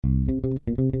Hey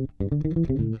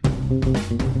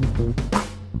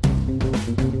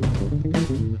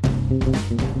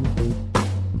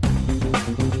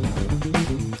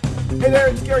there,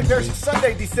 it's Gary Parrish. It's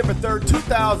Sunday, December 3rd,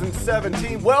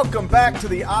 2017. Welcome back to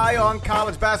the Eye on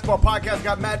College Basketball Podcast.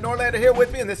 Got Matt Norlander here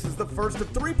with me, and this is the first of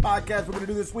 3 podcasts we're going to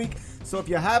do this week. So if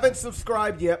you haven't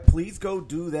subscribed yet, please go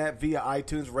do that via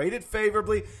iTunes. Rate it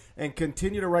favorably and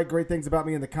continue to write great things about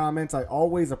me in the comments. I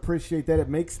always appreciate that. It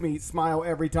makes me smile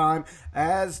every time,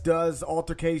 as does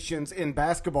altercations in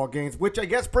basketball games, which I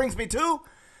guess brings me to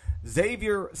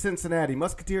Xavier-Cincinnati.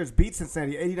 Musketeers beat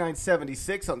Cincinnati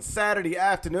 89-76 on Saturday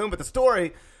afternoon, but the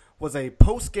story was a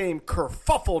post-game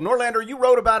kerfuffle. Norlander, you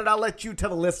wrote about it. I'll let you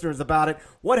tell the listeners about it.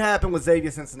 What happened with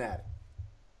Xavier-Cincinnati?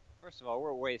 First of all,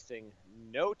 we're wasting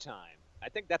no time. I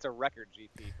think that's a record,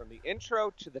 GP, from the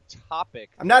intro to the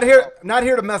topic. I'm not here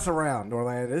to mess around,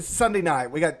 Norlander. This is Sunday night.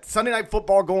 We got Sunday night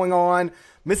football going on.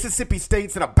 Mississippi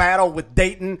State's in a battle with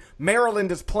Dayton.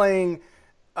 Maryland is playing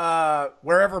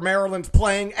wherever Maryland's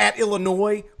playing, at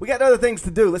Illinois. We got other things to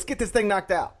do. Let's get this thing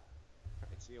knocked out.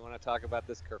 So you want to talk about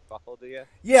this kerfuffle, do you?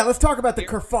 Yeah, let's talk about the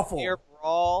kerfuffle. Near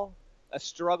brawl, a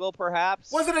struggle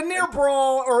perhaps. Was it a near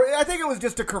brawl, or I think it was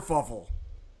just a kerfuffle?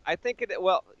 I think it.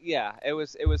 Well, yeah, it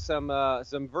was some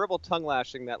verbal tongue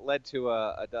lashing that led to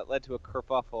a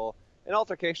kerfuffle. An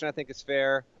altercation, I think, is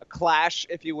fair. A clash,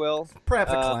 if you will.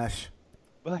 Perhaps a clash.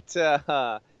 But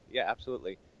yeah,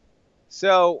 absolutely.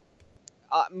 So.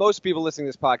 Most people listening to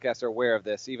this podcast are aware of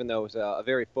this, even though it was a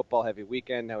very football-heavy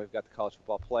weekend. Now we've got the college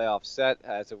football playoff set.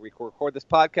 As we record this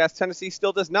podcast, Tennessee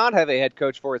still does not have a head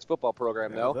coach for its football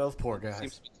program, though. Those poor guys.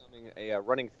 Seems to be becoming a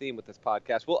running theme with this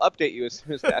podcast. We'll update you as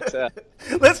soon as that's...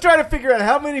 Let's try to figure out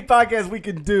how many podcasts we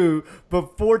can do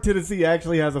before Tennessee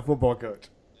actually has a football coach.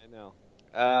 I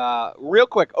know. Real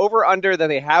quick, over-under that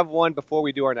they have one before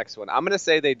we do our next one. I'm going to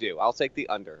say they do. I'll take the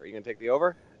under. Are you going to take the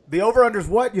over? The over-under's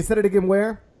what? You said it again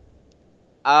where?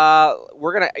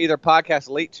 We're going to either podcast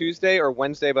late Tuesday or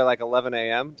Wednesday by like 11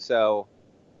 a.m. So,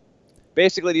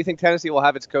 basically, do you think Tennessee will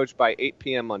have its coach by 8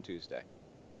 p.m. on Tuesday?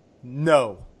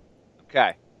 No.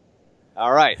 Okay.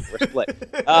 All right. We're split.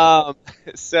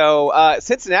 So,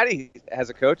 Cincinnati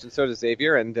has a coach, and so does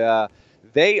Xavier, and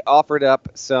they offered up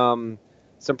some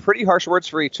pretty harsh words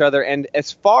for each other. And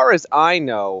as far as I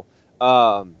know,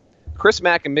 Chris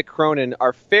Mack and Mick Cronin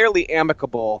are fairly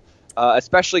amicable.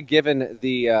 Especially given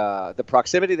the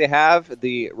proximity they have,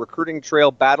 the recruiting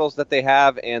trail battles that they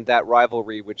have, and that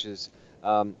rivalry, which is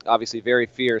obviously very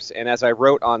fierce. And as I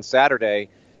wrote on Saturday,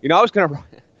 I was going to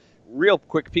real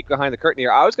quick peek behind the curtain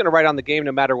here. I was going to write on the game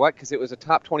no matter what because it was a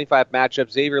top 25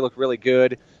 matchup. Xavier looked really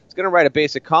good. I was going to write a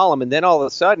basic column, and then all of a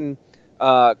sudden,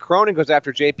 Cronin goes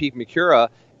after J.P. McCura,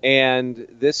 and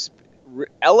this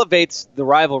elevates the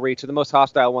rivalry to the most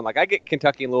hostile one. Like, I get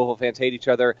Kentucky and Louisville fans hate each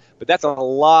other, but that's a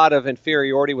lot of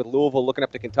inferiority with Louisville looking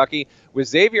up to Kentucky. With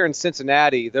Xavier and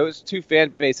Cincinnati, those two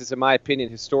fan bases, in my opinion,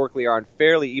 historically are on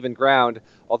fairly even ground,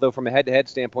 although from a head-to-head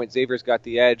standpoint, Xavier's got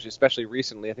the edge, especially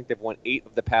recently. I think they've won 8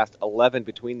 of the past 11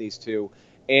 between these two.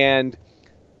 And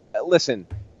listen,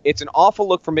 it's an awful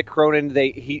look for Mick Cronin.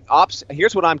 He opts.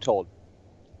 Here's what I'm told.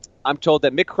 I'm told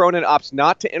that Mick Cronin opts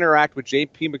not to interact with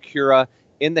J.P. McCura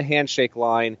in the handshake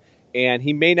line, and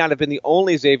he may not have been the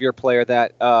only Xavier player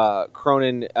that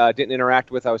Cronin didn't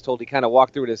interact with. I was told he kind of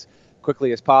walked through it as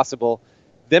quickly as possible.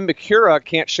 Then McCura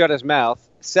can't shut his mouth,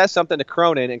 says something to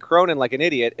Cronin, and Cronin, like an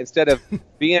idiot, instead of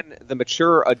being the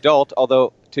mature adult,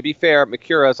 although, to be fair,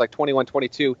 McCura is like 21,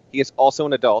 22, he is also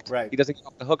an adult. Right. He doesn't get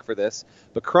off the hook for this.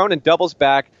 But Cronin doubles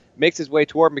back, makes his way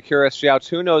toward McCura, shouts,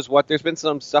 who knows what. There's been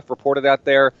some stuff reported out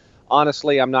there.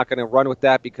 Honestly, I'm not going to run with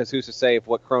that because who's to say if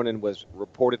what Cronin was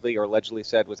reportedly or allegedly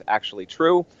said was actually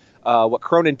true. What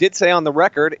Cronin did say on the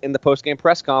record in the post-game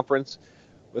press conference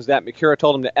was that McCura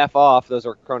told him to F off. Those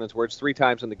are Cronin's words 3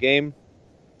 times in the game.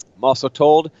 I'm also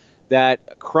told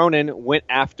that Cronin went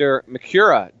after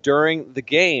McCura during the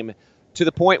game to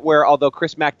the point where, although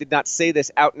Chris Mack did not say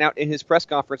this out and out in his press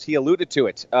conference, he alluded to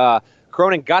it.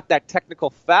 Cronin got that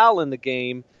technical foul in the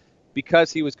game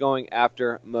because he was going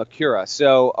after McCura.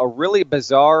 So a really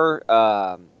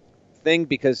bizarre thing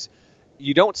because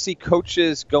you don't see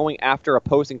coaches going after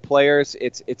opposing players.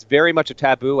 It's very much a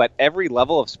taboo at every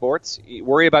level of sports. You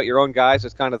worry about your own guys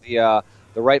is kind of the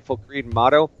rightful creed and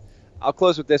motto. I'll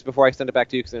close with this before I send it back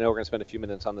to you because I know we're going to spend a few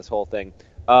minutes on this whole thing.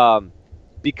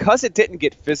 Because it didn't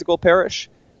get physical, Parrish,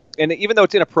 and even though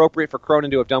it's inappropriate for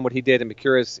Cronin to have done what he did, and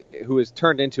McCura's, who has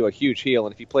turned into a huge heel,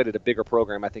 and if he played at a bigger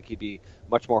program, I think he'd be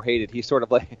much more hated. He's sort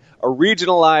of like a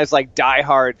regionalized, like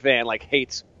diehard fan, like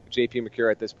hates J.P.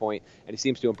 McCura at this point, and he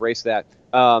seems to embrace that.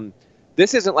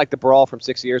 This isn't like the brawl from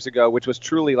 6 years ago, which was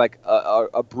truly like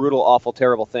a brutal, awful,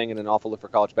 terrible thing and an awful look for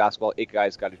college basketball. 8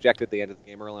 guys got ejected at the end of the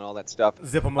game early and all that stuff.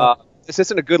 Zip them up. This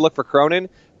isn't a good look for Cronin,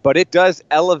 but it does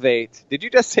elevate. Did you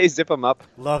just say zip them up?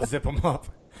 Love zip them up.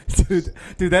 Dude,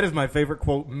 that is my favorite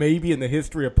quote maybe in the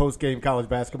history of post-game college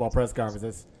basketball press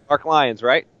conferences. Mark Lyons,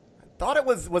 right? Thought it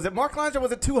was it Mark Lyons or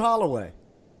was it 2 Holloway?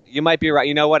 You might be right.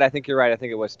 You know what? I think you're right. I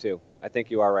think it was 2. I think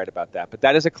you are right about that. But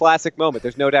that is a classic moment.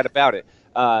 There's no doubt about it.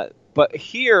 But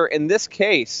here, in this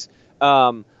case,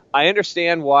 I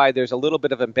understand why there's a little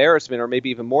bit of embarrassment, or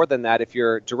maybe even more than that, if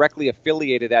you're directly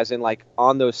affiliated, as in like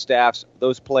on those staffs,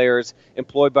 those players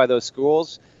employed by those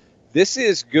schools. This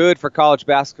is good for college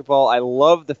basketball. I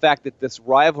love the fact that this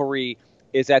rivalry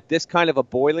is at this kind of a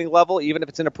boiling level, even if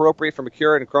it's inappropriate for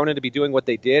McCure and Cronin to be doing what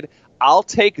they did. I'll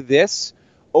take this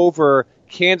over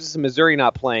Kansas and Missouri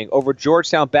not playing, over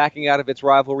Georgetown backing out of its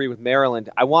rivalry with Maryland.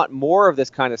 I want more of this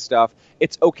kind of stuff.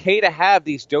 It's okay to have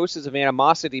these doses of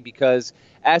animosity because,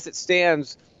 as it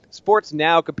stands, sports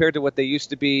now compared to what they used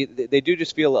to be, they do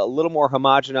just feel a little more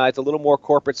homogenized, a little more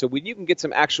corporate. So when you can get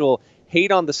some actual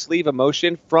hate on the sleeve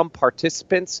emotion from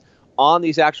participants on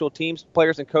these actual teams,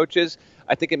 players and coaches,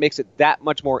 I think it makes it that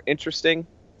much more interesting.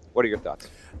 What are your thoughts?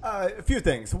 A few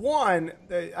things. One,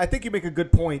 I think you make a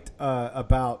good point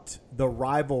about the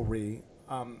rivalry.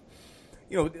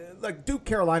 Like Duke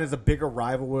Carolina is a bigger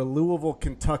rival, where Louisville,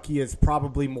 Kentucky is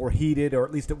probably more heated, or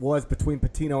at least it was between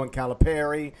Pitino and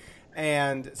Calipari,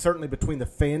 and certainly between the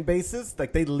fan bases.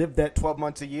 Like they lived that 12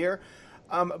 months a year.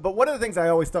 But one of the things I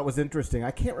always thought was interesting,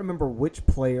 I can't remember which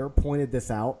player pointed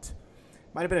this out.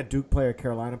 Might have been a Duke player,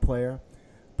 Carolina player.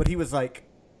 But he was like,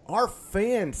 our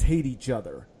fans hate each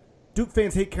other. Duke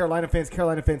fans hate Carolina fans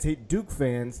hate Duke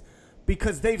fans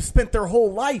because they've spent their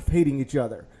whole life hating each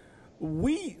other.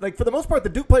 We, like, for the most part, the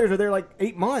Duke players are there like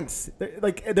 8 months.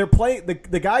 They're playing,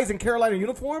 the guys in Carolina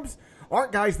uniforms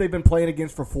aren't guys they've been playing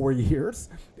against for 4 years.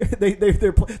 They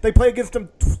play against them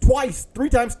twice, 3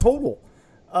 times total.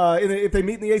 If they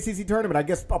meet in the ACC tournament, I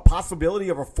guess a possibility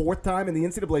of a 4th time in the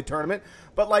NCAA tournament.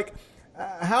 But like,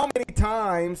 how many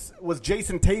times was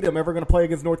Jason Tatum ever going to play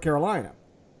against North Carolina?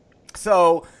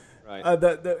 So, right.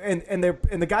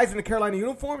 The guys in the Carolina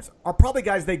uniforms are probably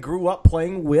guys they grew up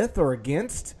playing with or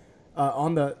against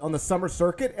on the summer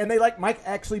circuit, and they might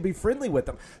actually be friendly with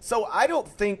them. So I don't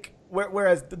think,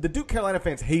 whereas the Duke Carolina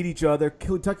fans hate each other,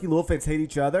 Kentucky Louisville fans hate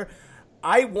each other,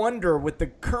 I wonder with the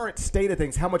current state of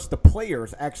things how much the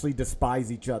players actually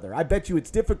despise each other. I bet you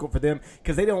it's difficult for them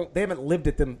because they haven't lived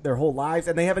it their whole lives,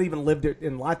 and they haven't even lived it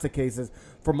in lots of cases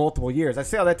for multiple years. I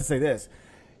say all that to say this.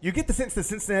 You get the sense the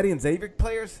Cincinnati and Xavier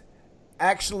players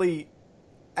actually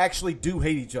do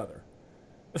hate each other.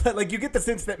 Like you get the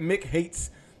sense that Mick hates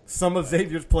some of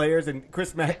Xavier's players and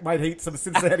Chris Mack might hate some of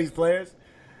Cincinnati's players.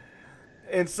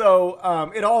 And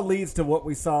so it all leads to what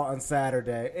we saw on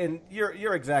Saturday. And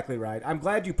you're exactly right. I'm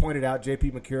glad you pointed out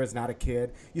J.P. McCure is not a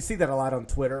kid. You see that a lot on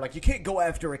Twitter. Like, you can't go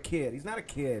after a kid. He's not a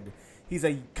kid. He's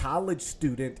a college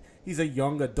student. He's a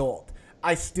young adult.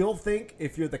 I still think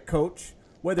if you're the coach,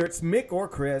 whether it's Mick or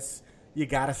Chris, you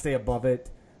got to stay above it.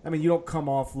 I mean, you don't come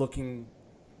off looking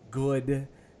good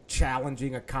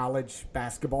challenging a college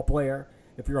basketball player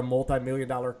if you're a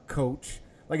multi-million-dollar coach.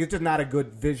 Like, it's just not a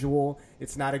good visual.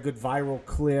 It's not a good viral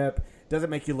clip. It doesn't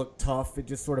make you look tough. It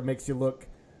just sort of makes you look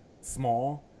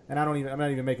small. And I'm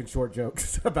not even making short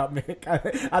jokes about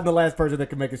Mick. I'm the last person that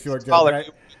can make a short joke. Taller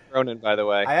than Cronin, by the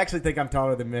way. I actually think I'm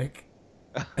taller than Mick.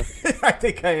 I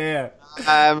think I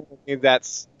am.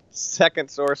 That's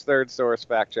second source, third source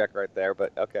fact check right there.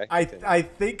 But okay. I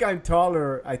think I'm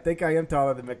taller. I think I am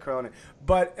taller than Mick Cronin.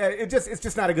 But it's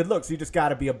just not a good look. So you just got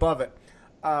to be above it.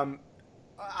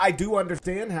 I do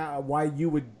understand why you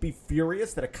would be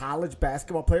furious that a college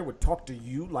basketball player would talk to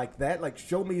you like that. Like,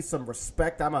 show me some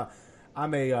respect. I'm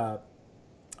a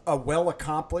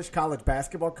well-accomplished college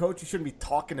basketball coach. You shouldn't be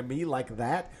talking to me like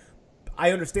that.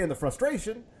 I understand the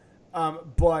frustration,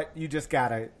 but you just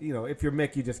gotta, if you're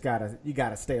Mick, you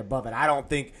gotta stay above it. I don't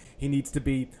think he needs to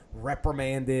be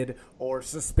reprimanded or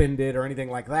suspended or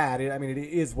anything like that. It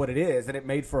is what it is, and it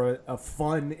made for a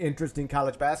fun, interesting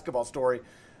college basketball story.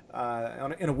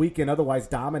 In a weekend otherwise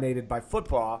dominated by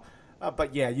football,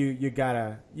 but yeah, you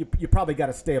probably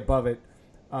gotta stay above it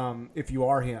if you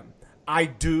are him. I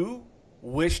do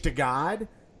wish to God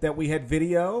that we had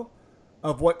video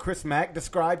of what Chris Mack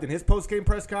described in his post-game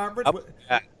press conference,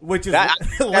 which is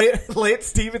Lance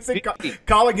Stevenson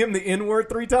calling him the N-word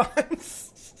 3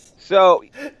 times. So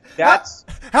that's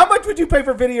how much would you pay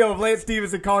for video of Lance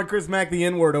Stevenson calling Chris Mack the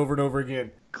N-word over and over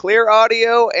again? Clear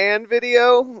audio and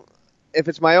video. If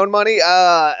it's my own money,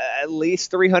 at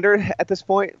least 300 at this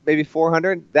point, maybe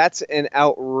 400. That's an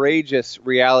outrageous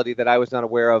reality that I was not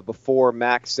aware of before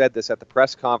Max said this at the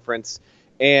press conference.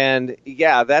 And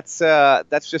yeah, that's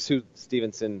just who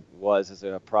Stevenson was as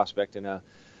a prospect and a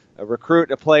recruit,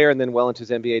 a player, and then well into his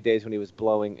NBA days when he was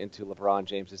blowing into LeBron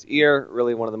James's ear.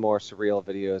 Really one of the more surreal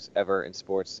videos ever in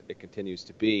sports. It continues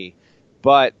to be.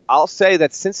 But I'll say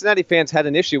that Cincinnati fans had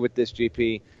an issue with this,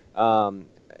 GP.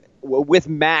 With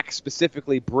Max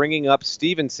specifically bringing up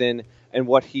Stevenson and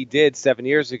what he did 7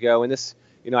 years ago. And this,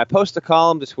 I post a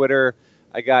column to Twitter.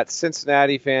 I got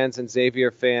Cincinnati fans and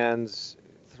Xavier fans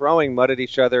throwing mud at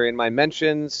each other in my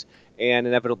mentions, and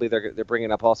inevitably they're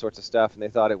bringing up all sorts of stuff, and they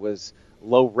thought it was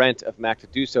low rent of Mac to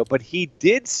do so. But he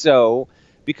did so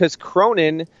because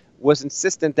Cronin was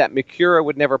insistent that Mikura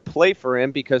would never play for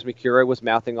him because Mikura was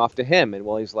mouthing off to him. And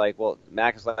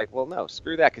Mac is like, well, no,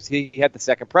 screw that, because he had the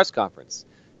second press conference.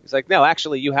 He's like, no,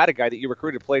 actually, you had a guy that you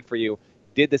recruited, played for you,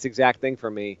 did this exact thing for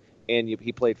me, and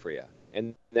he played for you.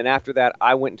 And then after that,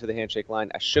 I went into the handshake line.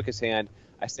 I shook his hand.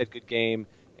 I said, good game,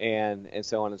 and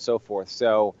so on and so forth.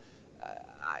 So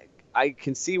I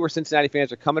can see where Cincinnati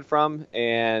fans are coming from.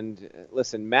 And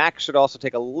listen, Max should also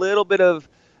take a little bit of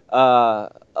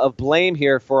blame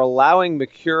here for allowing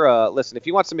Mikura. Listen, if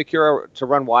he wants Mikura to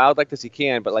run wild like this, he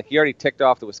can. But he already ticked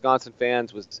off the Wisconsin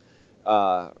fans, was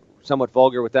somewhat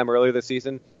vulgar with them earlier this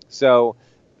season. So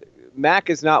Mac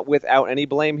is not without any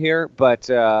blame here, but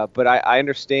I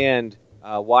understand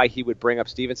why he would bring up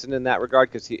Stevenson in that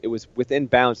regard, because it was within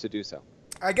bounds to do so.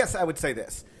 I guess I would say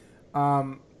this.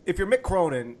 If you're Mick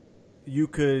Cronin, you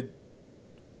could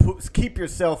keep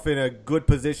yourself in a good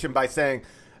position by saying,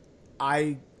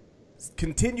 I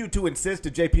continue to insist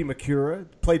that J.P. Mikura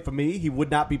played for me. He would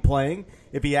not be playing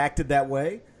if he acted that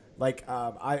way.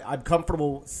 I'm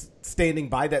comfortable standing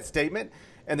by that statement.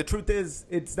 And the truth is,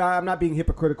 I'm not being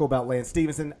hypocritical about Lance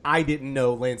Stevenson. I didn't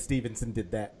know Lance Stevenson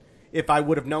did that. If I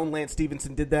would have known Lance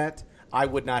Stevenson did that, I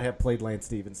would not have played Lance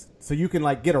Stevenson. So you can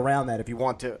get around that if you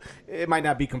want to. It might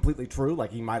not be completely true.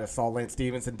 He might have saw Lance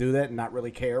Stevenson do that and not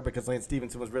really care because Lance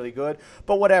Stevenson was really good.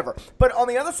 But whatever. But on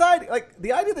the other side,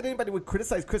 the idea that anybody would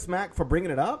criticize Chris Mack for bringing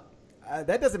it up,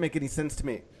 that doesn't make any sense to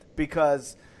me,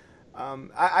 because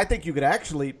I think you could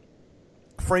actually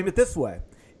frame it this way.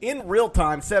 In real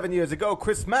time, 7 years ago,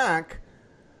 Chris Mack,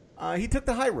 he took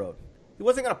the high road. He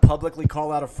wasn't going to publicly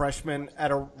call out a freshman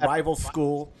at a rival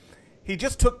school. He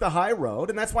just took the high road,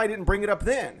 and that's why I didn't bring it up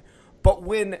then. But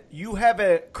when you have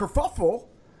a kerfuffle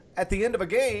at the end of a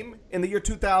game in the year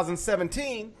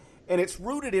 2017, and it's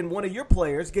rooted in one of your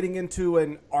players getting into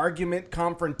an argument,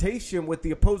 confrontation with the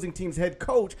opposing team's head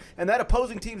coach, and that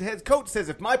opposing team's head coach says,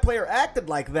 if my player acted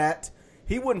like that,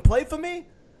 he wouldn't play for me?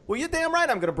 Well, you're damn right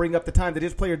I'm going to bring up the time that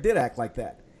his player did act like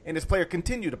that, and his player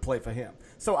continued to play for him.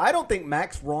 So I don't think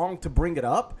Mac's wrong to bring it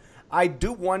up. I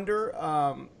do wonder,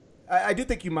 I do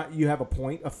think you have a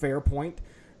point, a fair point,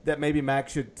 that maybe Mac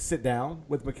should sit down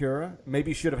with Mikura.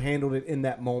 Maybe should have handled it in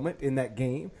that moment, in that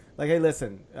game. Hey,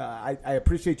 listen, I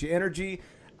appreciate your energy.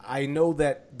 I know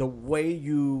that the way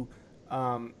you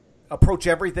approach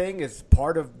everything is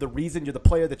part of the reason you're the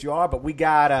player that you are, but we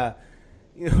got to,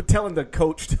 telling the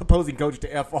opposing coach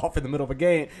to F off in the middle of a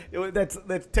game, that's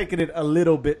taking it a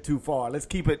little bit too far. Let's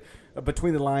keep it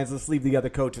between the lines. Let's leave the other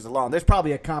coaches alone. There's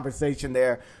probably a conversation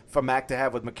there for Mac to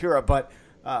have with Mikura, but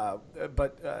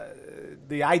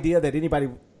the idea that anybody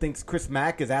thinks Chris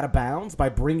Mack is out of bounds by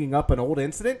bringing up an old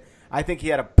incident, I think he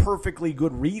had a perfectly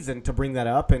good reason to bring that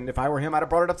up, and if I were him, I'd have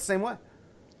brought it up the same way.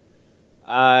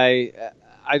 I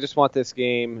just want this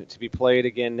game to be played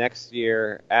again next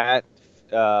year at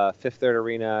Fifth Third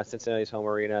Arena, Cincinnati's home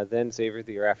arena, then Xavier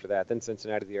the year after that, then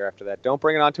Cincinnati the year after that. Don't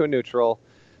bring it onto a neutral.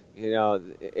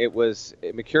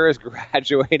 Mikura is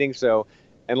graduating, so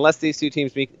unless these two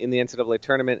teams meet in the NCAA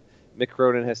tournament, Mick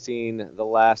Cronin has seen the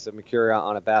last of Mikura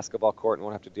on a basketball court and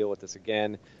won't have to deal with this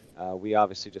again. We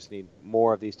obviously just need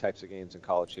more of these types of games in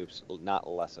college hoops, not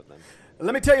less of them.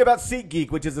 Let me tell you about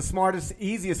SeatGeek, which is the smartest,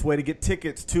 easiest way to get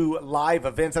tickets to live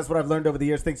events. That's what I've learned over the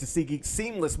years thanks to SeatGeek's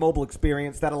seamless mobile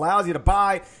experience that allows you to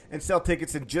buy and sell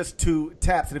tickets in just 2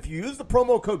 taps. And if you use the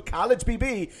promo code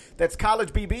CollegeBB, that's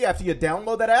CollegeBB, after you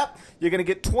download that app, you're going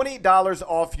to get $20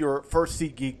 off your first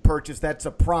SeatGeek purchase. That's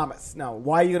a promise. Now,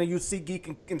 why are you going to use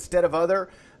SeatGeek instead of other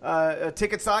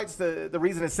ticket sites? The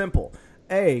reason is simple.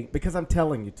 Because I'm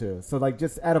telling you to. So,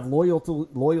 just out of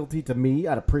loyalty to me,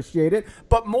 I'd appreciate it.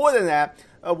 But more than that,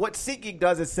 what SeatGeek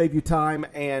does is save you time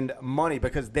and money,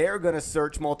 because they're going to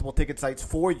search multiple ticket sites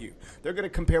for you. They're going to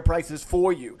compare prices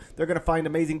for you. They're going to find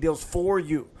amazing deals for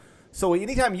you. So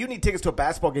anytime you need tickets to a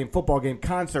basketball game, football game,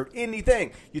 concert,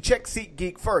 anything, you check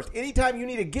SeatGeek first. Anytime you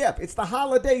need a gift, it's the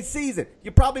holiday season.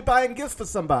 You're probably buying gifts for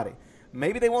somebody.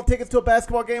 Maybe they want tickets to a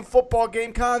basketball game, football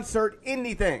game, concert,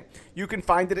 anything. You can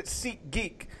find it at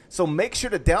SeatGeek. So make sure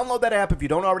to download that app if you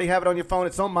don't already have it on your phone.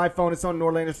 It's on my phone. It's on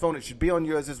Norlander's phone. It should be on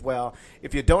yours as well.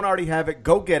 If you don't already have it,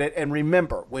 go get it. And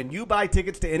remember, when you buy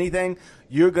tickets to anything,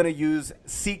 you're going to use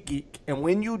SeatGeek. And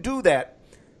when you do that,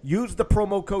 use the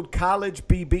promo code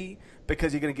CollegeBB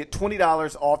because you're going to get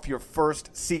 $20 off your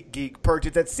first SeatGeek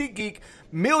purchase. At SeatGeek,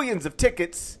 millions of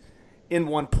tickets in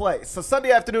one place. So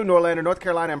Sunday afternoon, North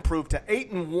Carolina improved to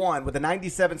 8-1 with a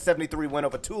 97-73 win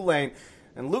over Tulane.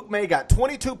 And Luke Maye got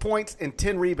 22 points and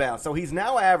 10 rebounds. So he's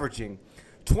now averaging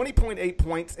 20.8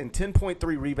 points and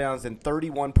 10.3 rebounds in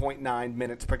 31.9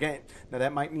 minutes per game. Now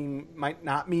that might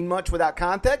not mean much without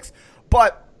context,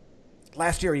 but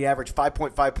last year he averaged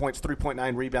 5.5 points,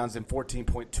 3.9 rebounds, and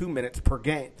 14.2 minutes per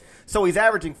game. So he's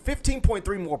averaging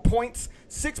 15.3 more points,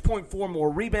 6.4 more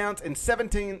rebounds, and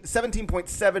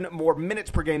 17.7 more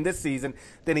minutes per game this season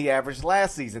than he averaged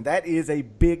last season. That is a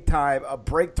big-time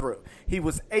breakthrough. He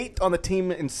was 8th on the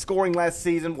team in scoring last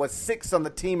season, was 6th on the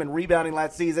team in rebounding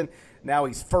last season. Now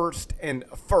he's first, and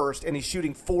he's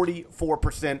shooting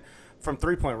 44% from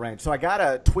three-point range. So I got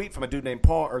a tweet from a dude named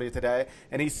Paul earlier today,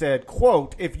 and he said,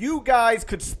 quote, if you guys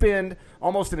could spend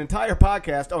almost an entire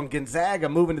podcast on Gonzaga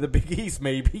moving to the Big East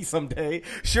maybe someday,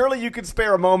 surely you could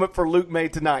spare a moment for Luke Maye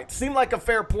tonight. Seemed like a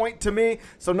fair point to me.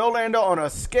 So Nolando, on a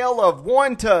scale of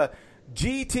 1 to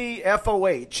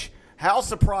GTFOH, how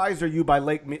surprised are you by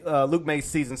Luke Maye's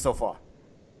season so far?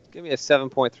 Give me a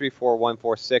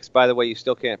 7.34146. By the way, you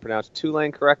still can't pronounce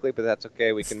Tulane correctly, but that's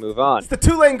okay. We can move on. It's the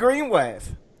Tulane Green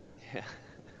Wave. Yeah.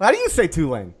 How do you say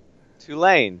Tulane?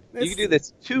 Tulane. You can do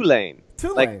this Tulane.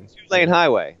 Tulane. Like Tulane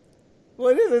Highway. Well,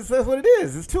 it is. That's what it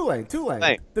is. It's Tulane.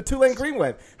 The Tulane Green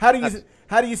Wave. How do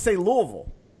you say Louisville?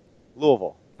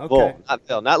 Louisville. Okay.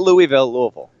 Louisville, not Louisville,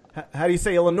 Louisville. How do you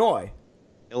say Illinois?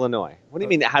 Illinois. What do you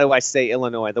mean, how do I say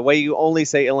Illinois? The way you only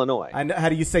say Illinois. How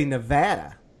do you say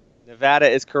Nevada? Nevada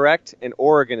is correct, and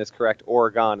Oregon is correct.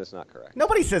 Oregon is not correct.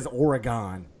 Nobody says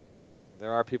Oregon.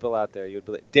 There are people out there you would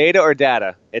believe. Data or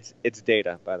data? It's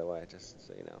data, by the way, just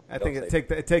so you know. I think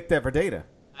take that for data.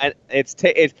 And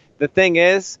the thing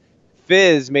is,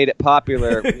 Fizz made it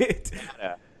popular.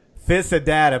 Data. Fizz said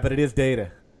data, but it is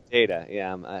data. Data,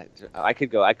 yeah. I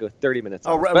could go 30 minutes.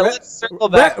 Oh, but let's circle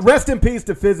back. Rest in peace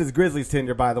to Fizz's Grizzlies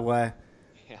tenure, by the way.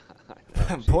 Yeah,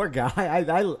 poor guy.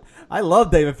 I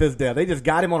love David Fizdale. They just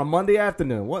got him on a Monday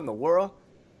afternoon. What in the world?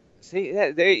 See,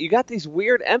 you got these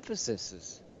weird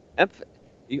emphases.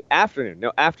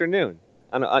 Afternoon.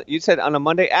 You said on a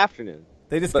Monday afternoon.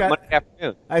 They just got Monday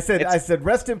afternoon. I said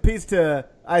rest in peace to.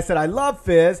 I said I love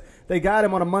Fizz. They got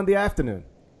him on a Monday afternoon.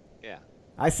 Yeah.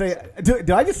 I say.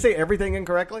 Do I just say everything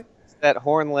incorrectly? It's that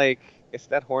Horn Lake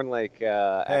accent.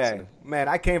 Hey, man,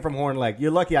 I came from Horn Lake.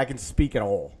 You're lucky I can speak at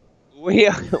all.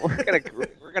 We're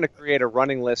gonna create a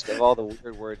running list of all the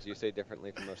weird words you say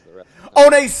differently from most of the rest.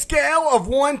 On a scale of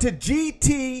 1 to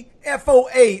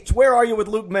GTFOH, where are you with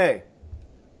Luke Maye?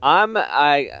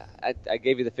 I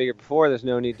gave you the figure before. There's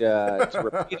no need to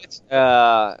repeat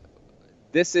it.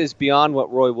 This is beyond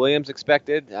what Roy Williams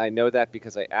expected. I know that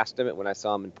because I asked him it when I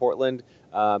saw him in Portland.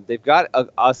 They've got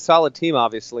a solid team,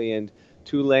 obviously, and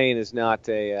Tulane is not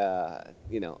a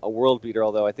world beater.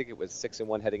 Although I think it was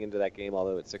 6-1 heading into that game.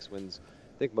 Although it's 6 wins,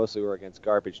 I think mostly were against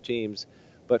garbage teams.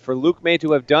 But for Luke Maye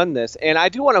to have done this, and I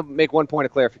do want to make one point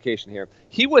of clarification here.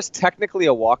 He was technically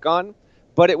a walk-on.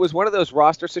 But it was one of those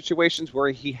roster situations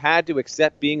where he had to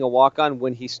accept being a walk-on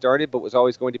when he started, but was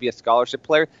always going to be a scholarship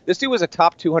player. This dude was a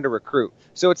top 200 recruit.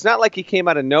 So it's not like he came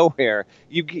out of nowhere.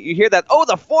 You hear that,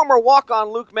 the former walk-on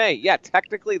Luke Maye. Yeah,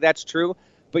 technically that's true.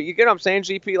 But you get what I'm saying,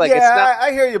 GP?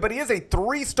 I hear you, but he is a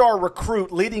 3-star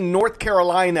recruit leading North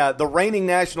Carolina, the reigning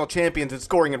national champions in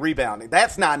scoring and rebounding.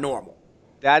 That's not normal.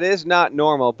 That is not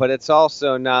normal, but it's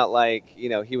also not like,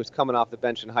 he was coming off the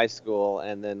bench in high school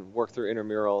and then worked through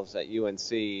intramurals at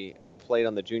UNC, played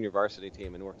on the junior varsity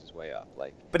team, and worked his way up.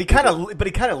 But he kind of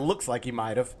looks like he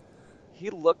might have. He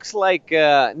looks like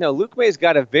Luke Maye's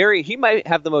got he might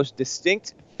have the most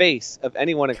distinct face of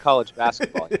anyone in college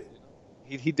basketball.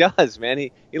 He does, man.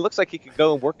 He looks like he could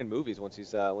go and work in movies once he's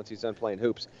done playing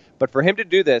hoops. But for him to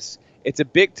do this, it's a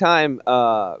big time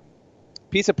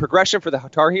piece of progression for the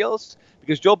Tar Heels.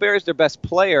 Because Joel Berry's their best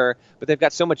player, but they've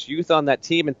got so much youth on that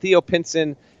team. And Theo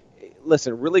Pinson,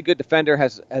 listen, really good defender,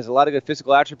 has a lot of good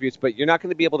physical attributes, but you're not going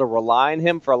to be able to rely on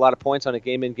him for a lot of points on a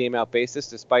game-in, game-out basis,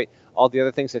 despite all the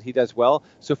other things that he does well.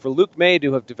 So for Luke Maye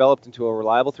to have developed into a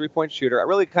reliable three-point shooter,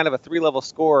 really kind of a 3-level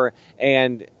scorer,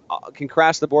 and can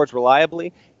crash the boards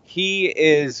reliably, he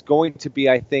is going to be,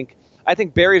 I think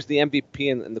Barry's the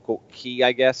MVP and the quote key,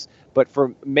 I guess. But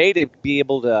for Maye to be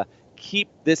able to keep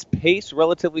this pace,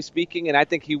 relatively speaking, and I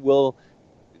think he will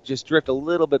just drift a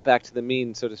little bit back to the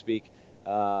mean, so to speak.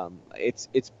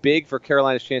 It's big for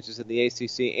Carolina's chances in the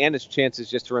ACC and its chances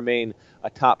just to remain a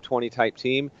top 20 type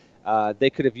team. They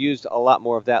could have used a lot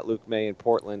more of that, Luke Maye, in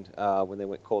Portland when they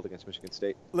went cold against Michigan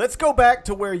State. Let's go back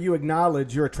to where you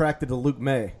acknowledge you're attracted to Luke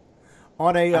Maye.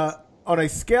 On a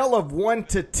scale of 1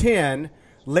 to 10,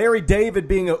 Larry David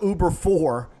being a Uber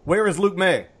 4, where is Luke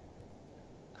Maye?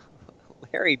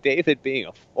 Larry David being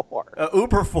a 4.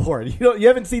 Uber 4. You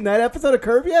haven't seen that episode of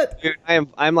Curb yet? Dude,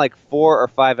 I'm like 4 or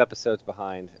 5 episodes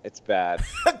behind. It's bad.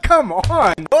 Come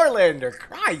on, Norlander,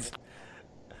 Christ.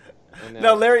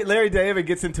 No, Larry David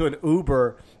gets into an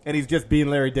Uber and he's just being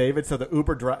Larry David. So the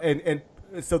Uber and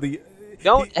so the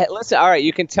listen. All right,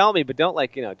 you can tell me, but don't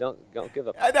don't give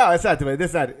up. No, it's not the way.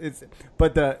 This not. It's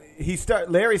but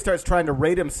Larry starts trying to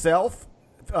rate himself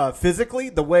physically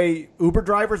the way Uber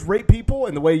drivers rate people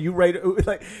and the way you rate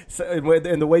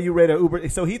and the way you rate an Uber.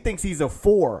 So he thinks he's an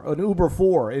Uber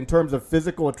 4 in terms of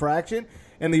physical attraction,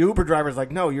 and the Uber driver's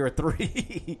like, no, you're a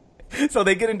 3. So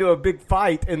they get into a big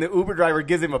fight, and the Uber driver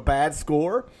gives him a bad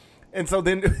score. And so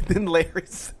then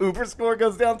Larry's Uber score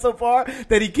goes down so far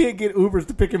that he can't get Ubers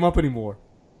to pick him up anymore.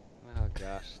 Oh,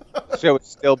 gosh. The show is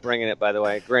still bringing it, by the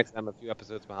way. Granted, I'm a few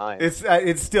episodes behind.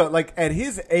 It's still, like, at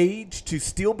his age, to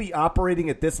still be operating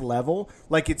at this level,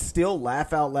 like, it's still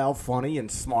laugh out loud funny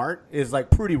and smart is, like,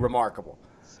 pretty remarkable.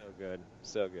 So good.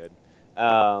 So good.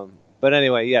 But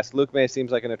anyway, yes, Luke Maye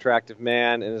seems like an attractive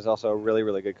man and is also a really,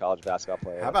 really good college basketball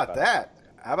player. How about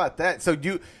that? So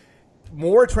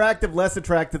more attractive, less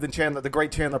attractive than the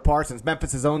great Chandler Parsons,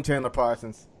 Memphis' own Chandler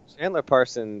Parsons. Chandler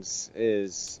Parsons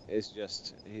is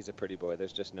just, he's a pretty boy.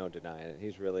 There's just no denying it.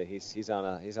 He's on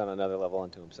another level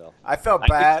unto himself. I felt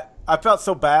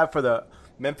so bad for the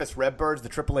Memphis Redbirds, the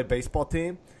AAA baseball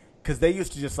team, because they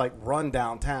used to just like run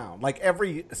downtown. Like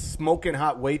every smoking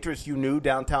hot waitress you knew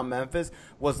downtown Memphis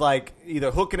was like either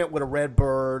hooking it with a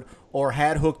Redbird or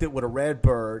had hooked it with a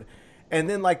Redbird. And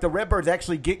then like the Redbirds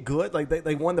actually get good. Like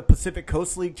they won the Pacific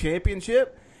Coast League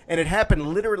championship. And it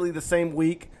happened literally the same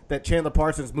week that Chandler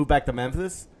Parsons moved back to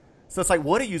Memphis. So it's like,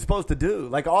 what are you supposed to do?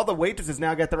 Like all the waitresses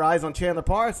now got their eyes on Chandler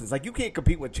Parsons. Like you can't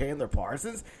compete with Chandler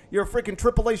Parsons. You're a freaking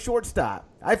AAA shortstop.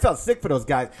 I felt sick for those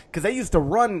guys because they used to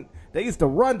run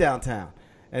downtown.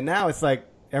 And now it's like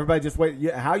everybody just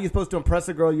wait. How are you supposed to impress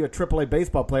a girl? You're a AAA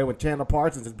baseball player when Chandler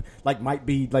Parsons is might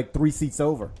be 3 seats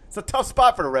over. It's a tough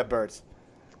spot for the Redbirds.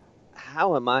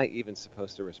 How am I even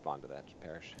supposed to respond to that,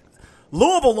 Parrish?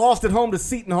 Louisville lost at home to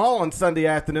Seton Hall on Sunday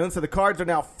afternoon, so the Cards are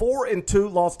now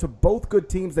 4-2, lost to both good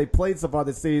teams they played so far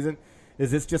this season.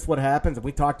 Is this just what happens? And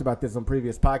we talked about this on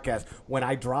previous podcasts. When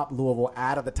I dropped Louisville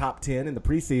out of the top 10 in the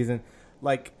preseason,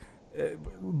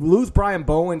 lose Brian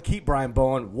Bowen, keep Brian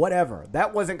Bowen, whatever.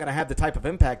 That wasn't going to have the type of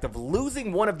impact of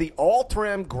losing one of the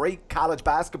all-time great college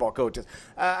basketball coaches.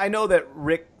 I know that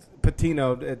Rick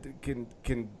Pitino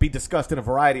can be discussed in a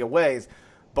variety of ways,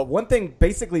 but one thing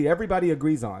basically everybody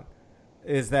agrees on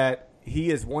is that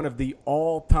he is one of the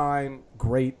all-time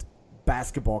great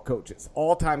basketball coaches,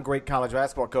 all-time great college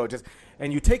basketball coaches,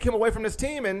 and you take him away from this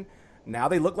team, and now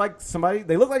they look like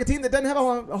a team that doesn't have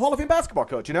a Hall of Fame basketball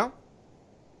coach, you know?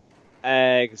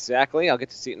 Exactly. I'll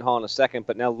get to Seton Hall in a second,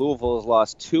 but now Louisville has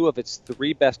lost 2 of its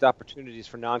 3 best opportunities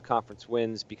for non-conference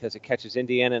wins because it catches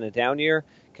Indiana in a down year,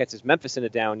 catches Memphis in a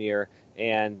down year,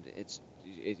 and it's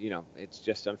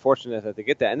just unfortunate that they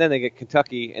get that. And then they get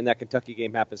Kentucky, and that Kentucky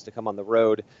game happens to come on the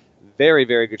road. Very,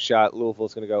 very good shot.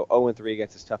 Louisville's going to go 0-3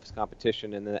 against its toughest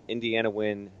competition, and the Indiana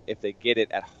win, if they get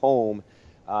it at home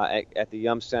at the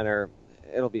Yum Center,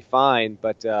 it'll be fine,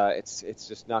 but it's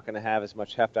just not going to have as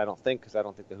much heft, I don't think, because I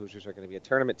don't think the Hoosiers are going to be a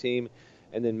tournament team.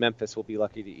 And then Memphis will be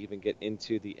lucky to even get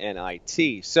into the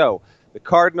NIT. So the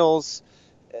Cardinals,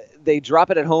 they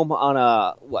drop it at home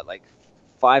on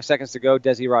 5 seconds to go.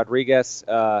 Desi Rodriguez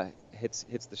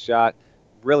hits the shot.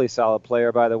 Really solid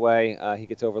player, by the way. He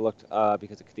gets overlooked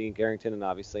because of Kadeem Garrington and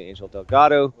obviously Angel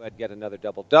Delgado, who had yet another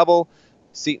double-double.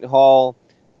 Seton Hall,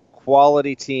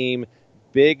 quality team,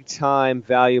 big-time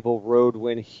valuable road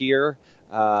win here.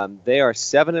 They are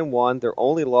 7-1. Their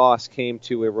only loss came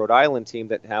to a Rhode Island team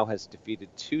that now has defeated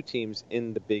 2 teams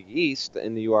in the Big East,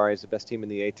 and the URA is the best team in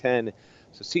the A-10.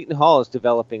 So Seton Hall is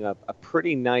developing a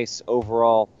pretty nice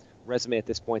overall resume at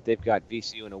this point. They've got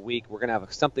VCU in a week. We're going to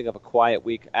have something of a quiet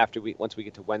week once we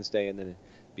get to Wednesday and then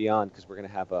beyond, because we're going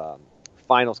to have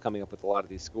finals coming up with a lot of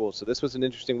these schools. So this was an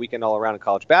interesting weekend all around in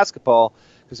college basketball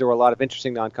because there were a lot of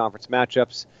interesting non-conference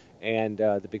matchups. and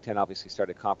the Big Ten obviously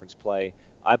started conference play.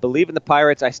 I believe in the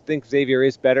Pirates. I think Xavier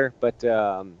is better, but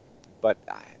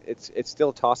it's still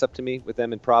a toss-up to me with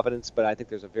them in Providence. But I think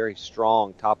there's a very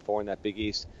strong top four in that Big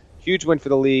East. Huge win for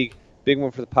the league, big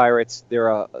win for the Pirates. They're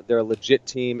a legit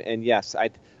team, and yes, I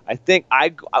think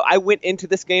I went into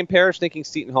this game, Parrish, thinking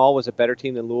Seton Hall was a better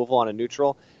team than Louisville on a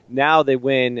neutral. Now they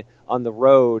win on the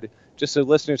road, just so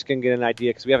listeners can get an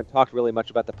idea, because we haven't talked really much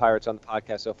about the Pirates on the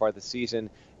podcast so far this season,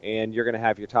 and you're going to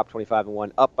have your top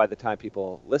 25-1 up by the time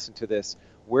people listen to this.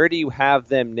 Where do you have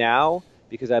them now?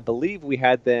 Because I believe we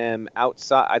had them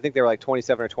outside. I think they were like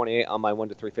 27 or 28 on my 1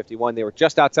 to 351. They were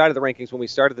just outside of the rankings when we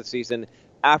started the season.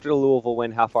 After the Louisville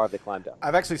win, how far have they climbed up?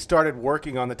 I've actually started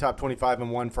working on the top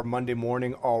 25-1 for Monday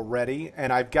morning already,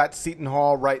 and I've got Seton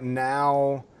Hall right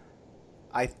now.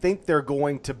 I think they're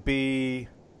going to be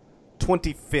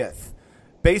 25th.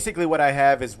 Basically what I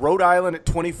have is Rhode Island at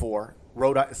 24.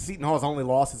 Seton Hall's only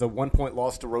loss is a 1-point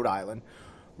loss to Rhode Island.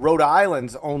 Rhode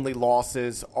Island's only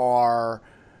losses are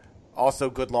also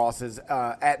good losses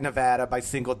at Nevada by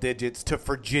single digits, to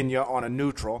Virginia on a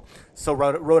neutral. So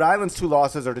Rhode Island's 2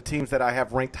 losses are the teams that I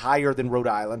have ranked higher than Rhode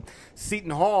Island.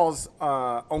 Seton Hall's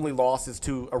only loss is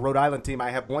to a Rhode Island team.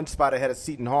 I have 1 spot ahead of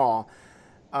Seton Hall.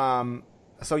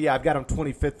 So, yeah, I've got them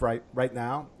 25th right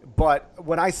now. But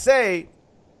when I start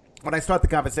the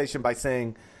conversation by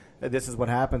saying this is what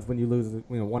happens when you lose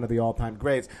one of the all-time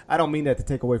greats, I don't mean that to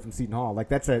take away from Seton Hall. Like,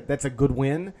 that's a good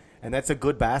win. And that's a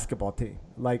good basketball team.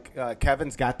 Like,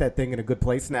 Kevin's got that thing in a good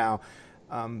place now.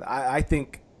 I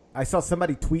think I saw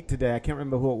somebody tweet today. I can't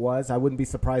remember who it was. I wouldn't be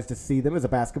surprised to see them as a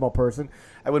basketball person.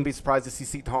 I wouldn't be surprised to see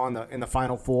Seton Hall in the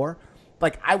Final Four.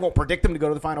 Like, I won't predict them to go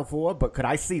to the Final Four, but could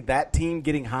I see that team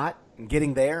getting hot and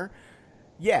getting there?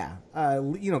 Yeah.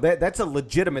 That's a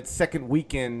legitimate second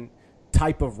weekend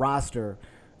type of roster,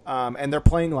 and they're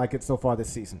playing like it so far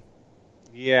this season.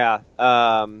 Yeah,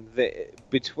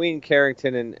 between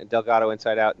Carrington and Delgado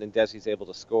inside out, and then Desi's able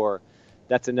to score,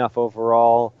 that's enough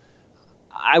overall.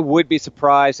 I would be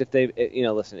surprised if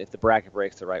if the bracket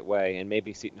breaks the right way, and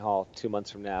maybe Seton Hall 2 months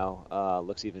from now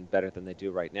looks even better than they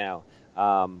do right now.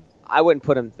 I wouldn't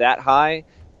put them that high,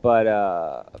 but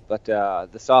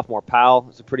the sophomore Powell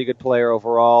is a pretty good player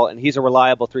overall, and he's a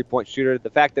reliable three-point shooter. The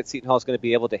fact that Seton Hall is going to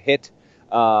be able to hit,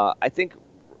 I think,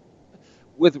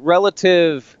 with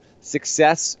relative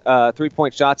success,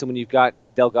 3-point shots, and when you've got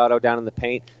Delgado down in the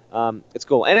paint, it's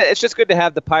cool. And it's just good to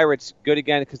have the Pirates good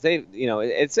again, because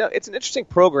it's an interesting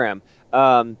program.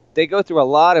 They go through a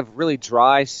lot of really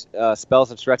dry spells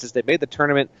and stretches. They made the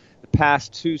tournament the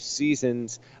past 2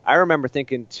 seasons. I remember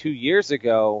thinking 2 years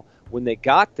ago when they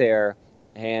got there,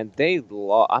 and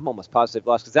I'm almost positive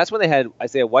lost, because that's when they had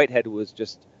Isaiah Whitehead, who was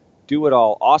just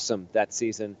do-it-all awesome that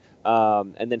season.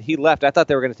 And then he left. I thought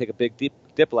they were going to take a big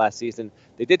dip last season.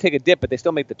 They did take a dip, but they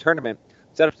still made the tournament.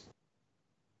 Instead of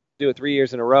do it 3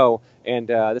 years in a row, and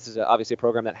this is obviously a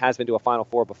program that has been to a Final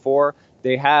Four before.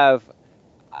 They have,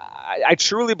 I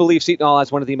truly believe Seton Hall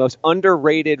has one of the most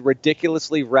underrated,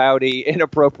 ridiculously rowdy,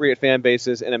 inappropriate fan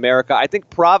bases in America. I think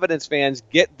Providence fans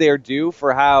get their due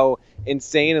for how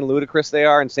insane and ludicrous they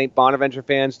are, and St. Bonaventure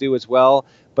fans do as well.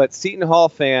 But Seton Hall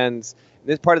fans,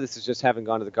 part of this is just having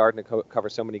gone to the Garden to cover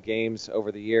so many games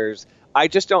over the years. I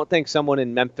just don't think someone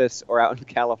in Memphis or out in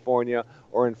California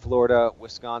or in Florida,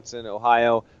 Wisconsin,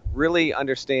 Ohio really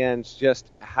understands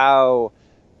just how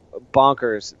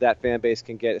bonkers that fan base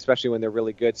can get, especially when they're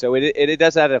really good. So it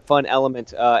does add a fun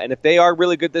element. And if they are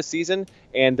really good this season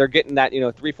and they're getting that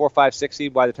 3, 4, 5, 6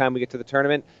 seed by the time we get to the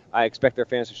tournament, I expect their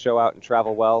fans to show out and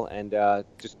travel well, and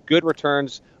just good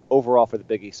returns overall for the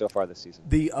Big East so far this season.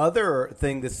 The other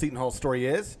thing this Seton Hall story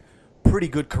is pretty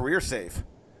good career save.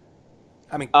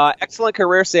 I mean, excellent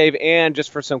career save, and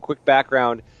just for some quick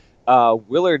background,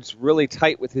 Willard's really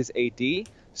tight with his AD.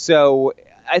 So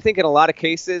I think in a lot of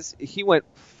cases he went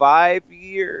 5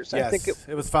 years. Yes, I think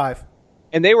it was 5.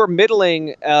 And they were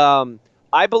middling.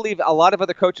 I believe a lot of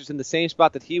other coaches in the same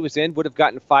spot that he was in would have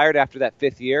gotten fired after that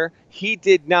 5th year. He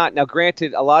did not. Now,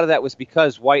 granted, a lot of that was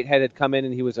because Whitehead had come in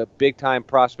and he was a big-time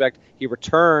prospect. He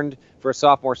returned for a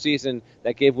sophomore season.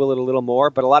 That gave Willard a little more.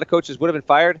 But a lot of coaches would have been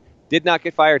fired, did not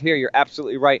get fired here. You're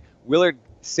absolutely right. Willard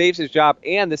saves his job,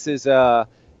 and this is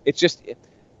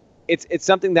it's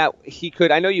something that he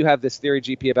could. I know you have this theory,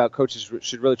 GP, about coaches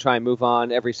should really try and move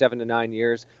on every 7 to 9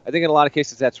 years. I think in a lot of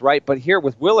cases that's right. But here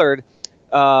with Willard,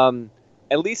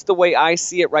 at least the way I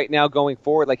see it right now going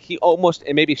forward, like he almost,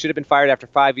 and maybe should have been fired after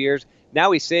 5 years.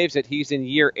 Now he saves it. He's in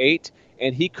year 8,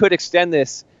 and he could extend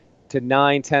this to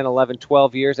 9, 10, 11,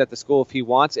 12 years at the school if he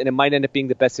wants, and it might end up being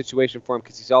the best situation for him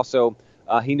because he's also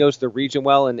he knows the region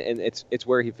well, and it's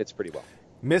where he fits pretty well.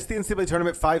 Missed the NCAA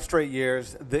tournament 5 straight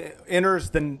years. Enters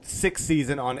the 6th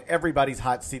season on everybody's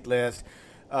hot seat list.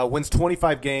 Wins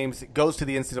 25 games, goes to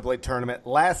the NCAA tournament.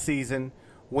 Last season,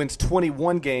 wins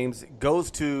 21 games, goes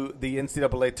to the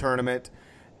NCAA tournament,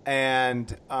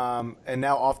 and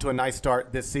now off to a nice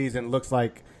start this season. Looks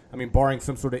like, barring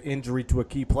some sort of injury to a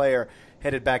key player,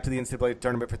 headed back to the NCAA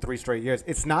tournament for 3 straight years.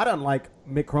 It's not unlike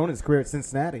Mick Cronin's career at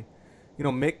Cincinnati.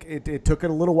 Mick, it took it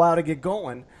a little while to get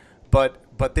going, but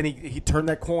then he turned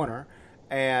that corner,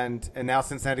 and now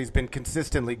Cincinnati's been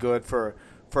consistently good for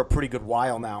a pretty good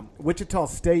while now. Wichita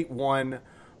State won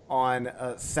on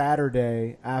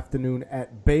Saturday afternoon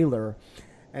at Baylor,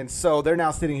 and so they're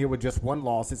now sitting here with just one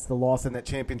loss. It's the loss in that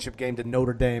championship game to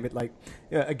Notre Dame.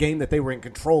 A game that they were in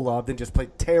control of, then just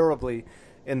played terribly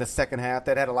in the second half.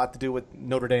 That had a lot to do with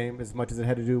Notre Dame as much as it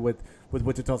had to do with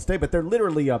Wichita State. But they're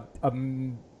literally a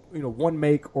one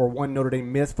make or one Notre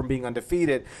Dame miss from being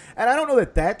undefeated. And I don't know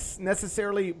that that's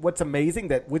necessarily what's amazing,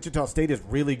 that Wichita State is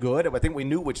really good. I think we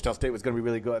knew Wichita State was going to be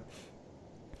really good.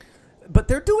 But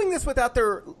they're doing this without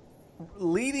their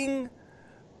leading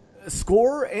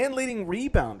scorer and leading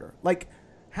rebounder.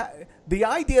 The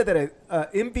idea that a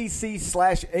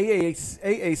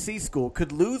MVC/AAC school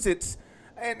could lose its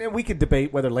 – and we could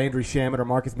debate whether Landry Shamet or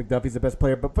Marcus McDuffie is the best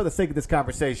player, but for the sake of this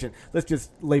conversation, let's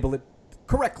just label it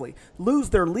correctly. Lose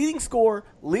their leading scorer,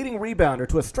 leading rebounder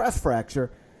to a stress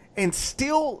fracture and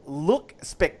still look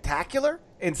spectacular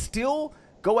and still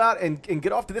go out and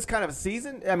get off to this kind of a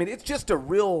season. It's just a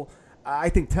real, I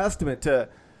think, testament to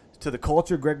the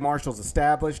culture Greg Marshall's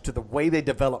established, to the way they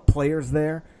develop players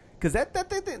there, because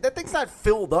that thing's not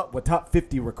filled up with top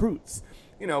 50 recruits.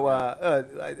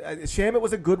 Shamet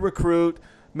was a good recruit.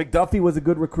 McDuffie was a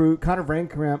good recruit. Connor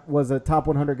Vankamp was a top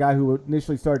 100 guy who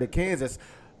initially started at Kansas.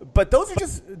 But those are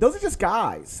just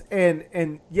guys,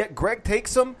 and yet Greg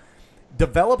takes them,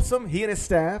 develops them, he and his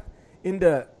staff,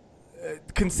 into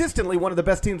consistently one of the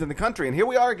best teams in the country, and here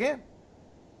we are again.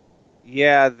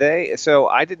 Yeah,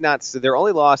 I did not. So their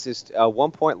only loss is a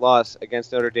 1-point loss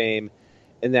against Notre Dame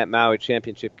in that Maui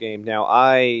championship game. Now,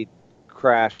 I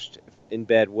crashed in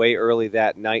bed way early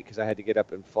that night because I had to get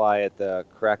up and fly at the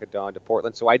crack of dawn to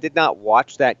Portland, so I did not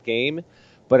watch that game.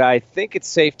 But I think it's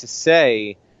safe to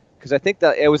say, because I think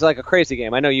that it was like a crazy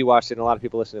game. I know you watched it, and a lot of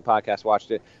people listening to the podcast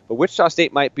watched it. But Wichita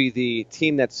State might be the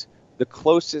team that's the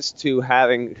closest to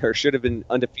having, or should have been,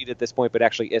 undefeated at this point, but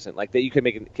actually isn't. You could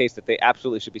make a case that they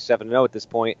absolutely should be 7-0 at this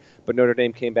point, but Notre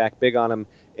Dame came back big on them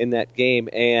in that game.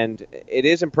 And it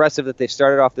is impressive that they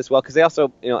started off this well, because they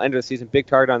also, end of the season, big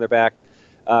target on their back.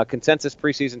 Consensus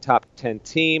preseason top 10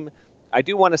 team. I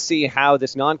do want to see how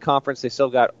this non-conference, they still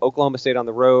got Oklahoma State on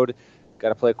the road. Got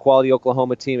to play a quality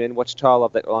Oklahoma team in Wichita. I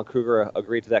love that Lon Kruger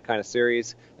agreed to that kind of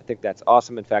series. I think that's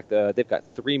awesome. In fact, they've got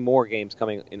 3 more games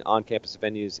coming in on-campus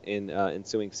venues in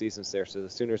ensuing seasons there. So the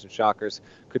Sooners and Shockers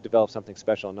could develop something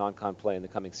special in non-con play in the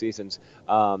coming seasons.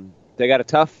 They got a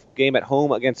tough game at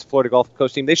home against Florida Gulf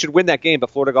Coast team. They should win that game, but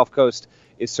Florida Gulf Coast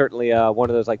is certainly one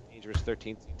of those dangerous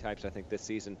 13th seed types, I think, this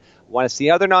season. Want to see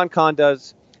how their non-con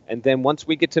does. And then once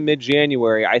we get to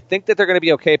mid-January, I think that they're going to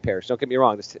be okay, Parrish. Don't get me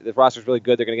wrong. The roster's really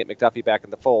good. They're going to get McDuffie back in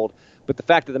the fold. But the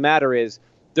fact of the matter is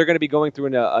they're going to be going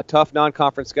through a tough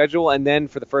non-conference schedule. And then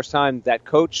for the first time, that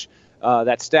coach,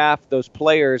 that staff, those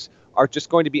players are just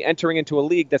going to be entering into a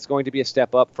league that's going to be a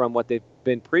step up from what they've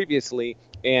been previously.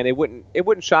 And it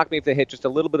wouldn't shock me if they hit just a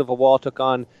little bit of a wall, took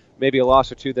on maybe a loss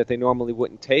or two that they normally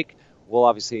wouldn't take. We'll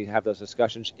obviously have those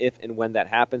discussions if and when that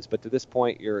happens. But to this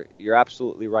point, you're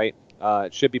absolutely right.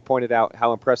 It should be pointed out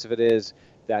how impressive it is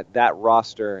that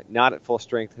roster, not at full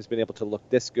strength, has been able to look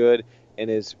this good and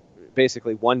is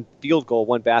basically one field goal,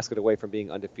 one basket away from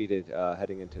being undefeated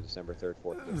heading into December 3rd,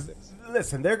 4th, and 6th.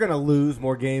 Listen, they're going to lose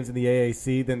more games in the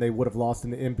AAC than they would have lost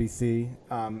in the NBC.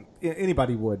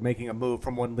 Anybody would, making a move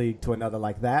from one league to another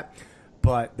like that.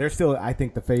 But they're still, I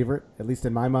think, the favorite, at least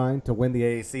in my mind, to win the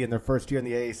AAC in their first year in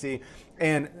the AAC.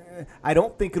 And I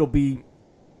don't think it'll be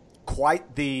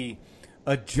quite the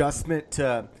adjustment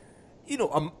to,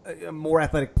 more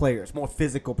athletic players, more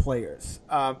physical players,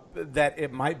 that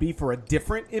it might be for a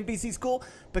different NBC school,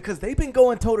 because they've been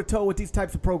going toe-to-toe with these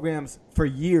types of programs for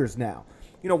years now.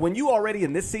 When you already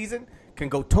in this season can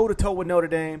go toe-to-toe with Notre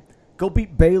Dame, go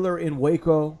beat Baylor in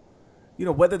Waco,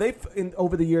 whether they've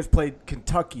over the years played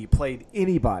Kentucky, played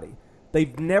anybody,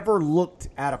 they've never looked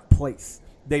out of place.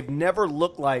 They've never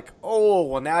looked like, oh,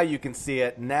 well, now you can see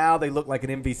it. Now they look like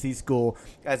an MVC school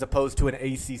as opposed to an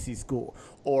ACC school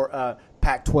or a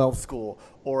Pac-12 school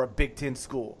or a Big Ten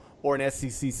school or an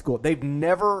SEC school. They've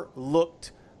never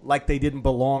looked like they didn't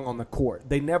belong on the court.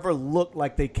 They never looked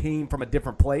like they came from a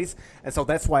different place. And so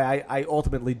that's why I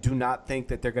ultimately do not think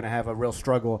that they're going to have a real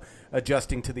struggle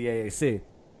adjusting to the AAC.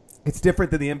 It's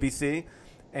different than the MVC,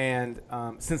 and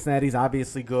Cincinnati's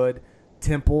obviously good.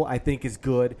 Temple, I think, is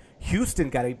good. Houston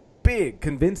got a big,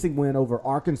 convincing win over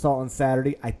Arkansas on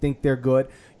Saturday. I think they're good.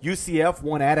 UCF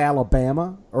won at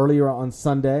Alabama earlier on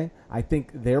Sunday. I think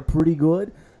they're pretty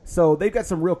good. So they've got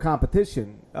some real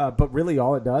competition, but really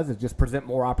all it does is just present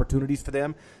more opportunities for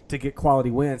them to get quality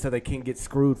wins so they can get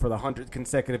screwed for the 100th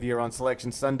consecutive year on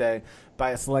Selection Sunday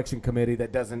by a selection committee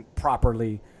that doesn't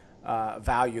properly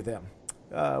value them.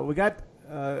 We got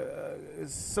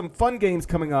some fun games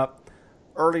coming up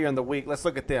earlier in the week. Let's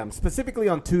look at them, specifically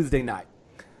on Tuesday night.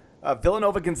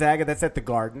 Villanova-Gonzaga, that's at the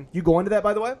Garden. You going to that,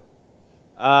 by the way?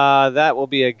 That will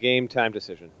be a game time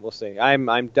decision. We'll see.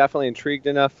 I'm definitely intrigued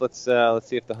enough. Let's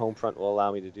see if the home front will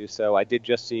allow me to do so. I did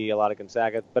just see a lot of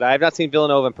Gonzaga, but I have not seen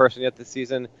Villanova in person yet this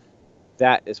season.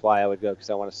 That is why I would go,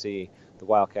 because I want to see the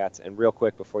Wildcats. And real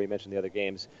quick, before you mention the other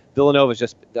games, Villanova's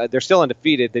just they're still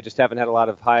undefeated. They just haven't had a lot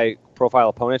of high-profile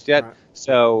opponents yet. Right.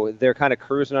 So they're kind of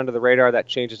cruising under the radar. That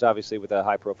changes, obviously, with a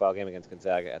high-profile game against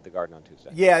Gonzaga at the Garden on Tuesday.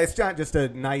 Yeah, it's not just a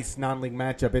nice non-league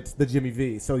matchup. It's the Jimmy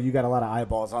V, so you got a lot of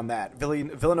eyeballs on that.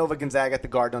 Villanova-Gonzaga at the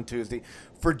Garden on Tuesday.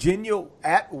 Virginia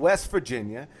at West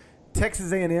Virginia.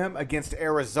 Texas A&M against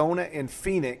Arizona in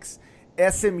Phoenix.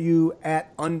 SMU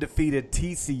at undefeated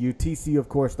TCU. TCU, of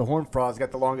course, the Horned Frogs got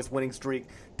the longest winning streak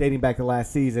dating back to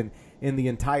last season in the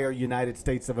entire United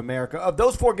States of America. Of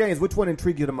those four games, which one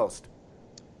intrigued you the most?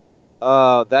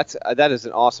 That is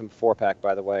an awesome 4-pack,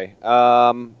 by the way.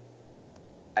 I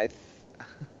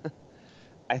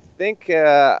think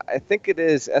it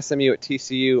is SMU at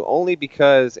TCU only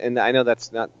because, and I know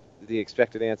that's not the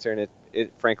expected answer, and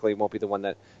it frankly won't be the one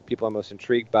that people are most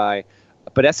intrigued by.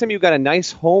 But SMU got a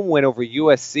nice home win over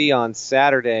USC on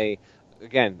Saturday.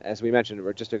 Again, as we mentioned,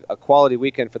 we're just a quality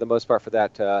weekend for the most part for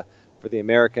that for the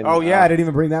American. Oh yeah, I didn't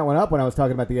even bring that one up when I was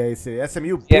talking about the AAC.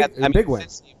 SMU, big win.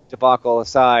 Debacle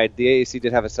aside, the AAC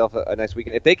did have itself a nice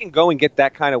weekend. If they can go and get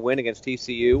that kind of win against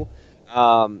TCU,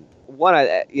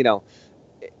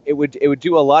 it would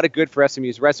do a lot of good for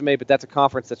SMU's resume. But that's a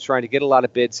conference that's trying to get a lot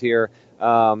of bids here,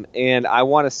 and I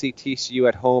want to see TCU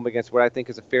at home against what I think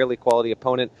is a fairly quality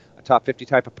opponent, a top 50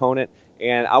 type opponent.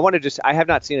 And I have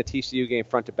not seen a TCU game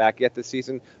front to back yet this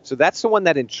season, so that's the one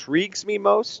that intrigues me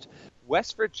most.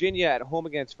 West Virginia at home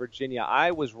against Virginia.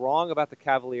 I was wrong about the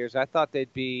Cavaliers. I thought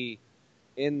they'd be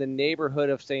in the neighborhood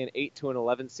of, say, an 8 to an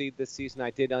 11 seed this season.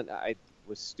 I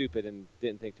was stupid and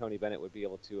didn't think Tony Bennett would be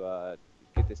able to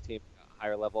get this team at a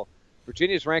higher level.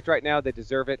 Virginia's ranked right now. They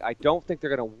deserve it. I don't think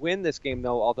they're going to win this game,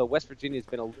 though, although West Virginia's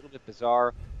been a little bit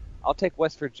bizarre. I'll take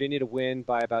West Virginia to win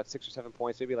by about 6 or 7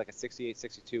 points, maybe like a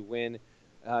 68-62 win.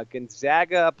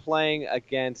 Gonzaga playing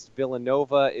against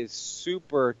Villanova is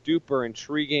super duper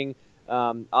intriguing.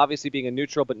 Obviously being a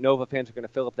neutral, but Nova fans are going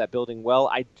to fill up that building well.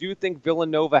 I do think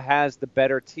Villanova has the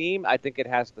better team. I think it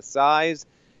has the size.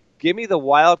 Give me the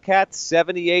Wildcats,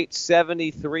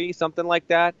 78-73, something like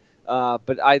that.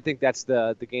 But I think that's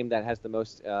the game that has the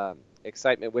most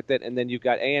excitement with it. And then you've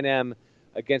got A&M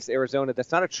against Arizona.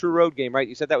 That's not a true road game, right?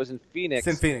 You said that was in Phoenix.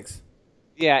 It's in Phoenix.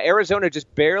 Yeah, Arizona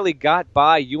just barely got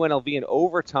by UNLV in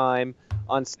overtime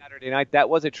on Saturday night. That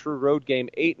was a true road game.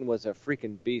 Ayton was a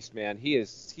freaking beast, man. He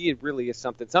really is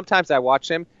something. Sometimes I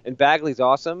watch him, and Bagley's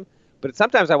awesome, but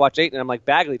sometimes I watch Ayton, and I'm like,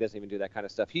 Bagley doesn't even do that kind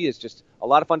of stuff. He is just a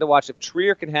lot of fun to watch. If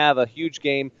Trier can have a huge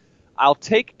game, I'll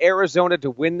take Arizona to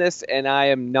win this, and I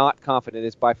am not confident.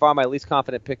 It's by far my least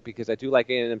confident pick because I do like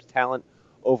A&M's talent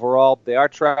overall. They are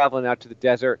traveling out to the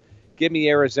desert. Give me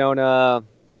Arizona.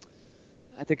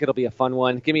 I think it'll be a fun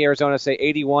one. Give me Arizona, say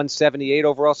 81-78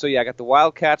 overall. So, yeah, I got the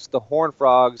Wildcats, the Horned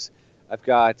Frogs. I've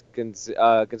got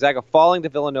Gonzaga falling to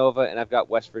Villanova, and I've got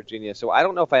West Virginia. So I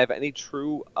don't know if I have any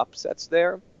true upsets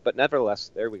there, but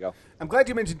nevertheless, there we go. I'm glad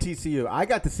you mentioned TCU. I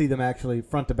got to see them actually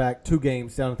front to back 2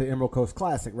 games down at the Emerald Coast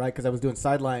Classic, right, because I was doing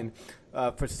sideline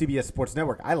for CBS Sports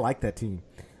Network. I like that team.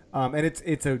 And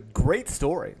it's a great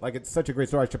story. Like, it's such a great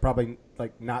story. I should probably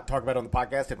not talk about it on the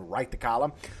podcast and write the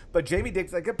column. But Jamie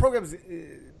Dixon, that program's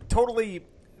totally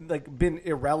been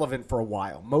irrelevant for a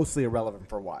while, mostly irrelevant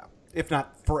for a while, if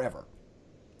not forever.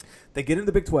 They get into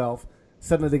the Big 12.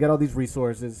 Suddenly they got all these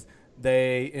resources.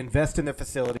 They invest in their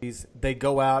facilities. They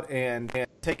go out and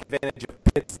take advantage of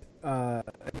Pitt's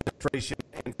administration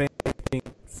and fans being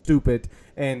stupid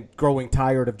and growing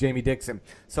tired of Jamie Dixon.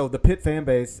 So the Pitt fan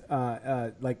base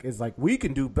is like, we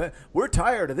can do better. We're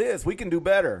tired of this. We can do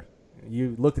better.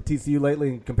 You looked at TCU lately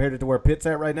and compared it to where Pitt's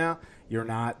at right now, you're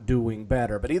not doing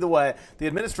better. But either way, the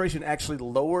administration actually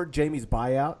lowered Jamie's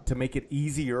buyout to make it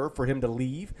easier for him to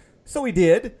leave. So he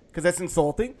did, because that's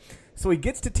insulting. So he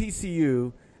gets to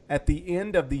TCU at the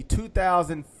end of the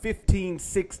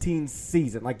 2015-16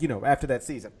 season, after that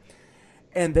season.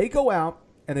 And they go out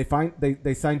and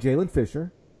they signed Jalen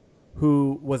Fisher,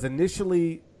 who was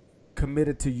initially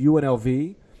committed to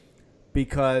UNLV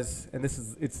because, and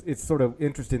it's sort of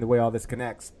interesting the way all this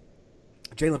connects.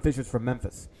 Jalen Fisher's from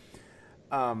Memphis.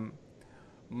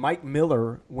 Mike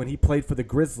Miller, when he played for the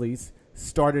Grizzlies,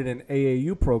 started an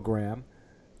AAU program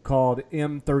called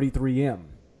M33M.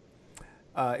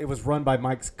 It was run by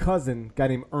Mike's cousin, a guy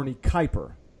named Ernie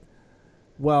Kuiper.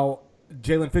 Well,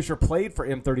 Jalen Fisher played for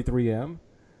M33M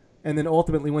and then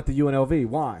ultimately went to UNLV.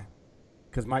 Why?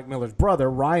 Because Mike Miller's brother,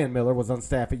 Ryan Miller, was on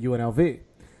staff at UNLV.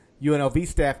 UNLV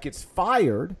staff gets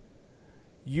fired.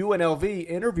 UNLV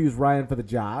interviews Ryan for the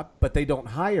job, but they don't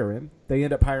hire him. They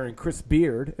end up hiring Chris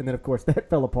Beard, and then, of course, that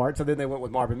fell apart. So then they went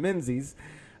with Marvin Menzies.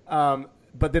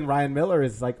 But then Ryan Miller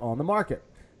is, like, on the market.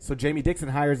 So Jamie Dixon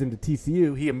hires him to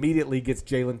TCU. He immediately gets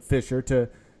Jalen Fisher to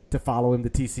follow him to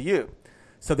TCU.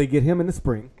 So they get him in the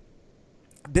spring.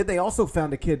 Then they also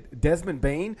found a kid, Desmond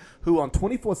Bain, who on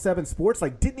 24/7 Sports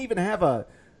like didn't even have a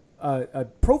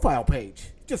profile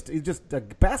page. He's just a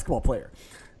basketball player.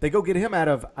 They go get him out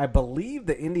of, I believe,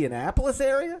 the Indianapolis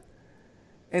area.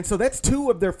 And so that's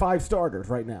 2 of their 5 starters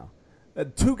right now.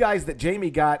 2 guys that Jamie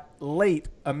got late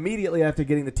immediately after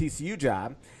getting the TCU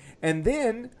job. And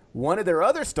then one of their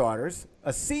other starters,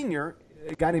 a senior,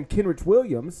 a guy named Kenrich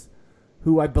Williams,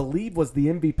 who I believe was the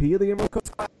MVP of the Emerald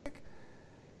Coast Classic,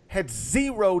 had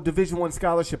 0 Division I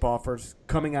scholarship offers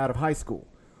coming out of high school.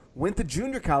 Went to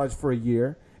junior college for a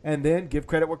year, and then, give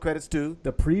credit where credit's due,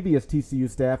 the previous TCU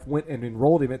staff went and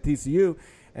enrolled him at TCU,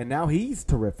 and now he's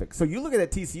terrific. So you look at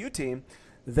that TCU team,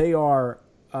 they are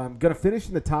going to finish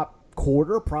in the top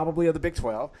quarter, probably, of the Big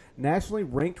 12, nationally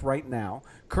ranked right now,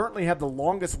 currently have the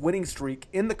longest winning streak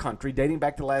in the country, dating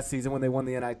back to last season when they won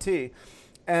the NIT,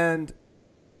 and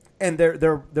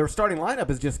their starting lineup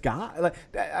is just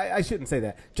I shouldn't say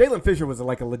that. Jalen Fisher was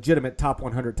like a legitimate top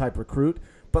 100 type recruit,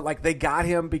 but like they got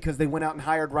him because they went out and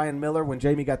hired Ryan Miller when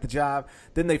Jamie got the job.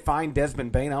 Then they find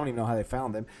Desmond Bain. I don't even know how they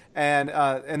found him. And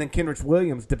then Kenrich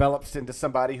Williams develops into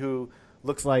somebody who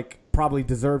looks like probably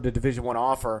deserved a Division I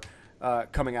offer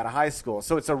coming out of high school.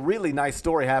 So it's a really nice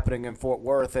story happening in Fort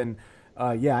Worth. And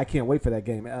I can't wait for that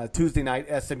game. Tuesday night,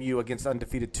 SMU against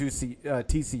undefeated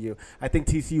TCU. I think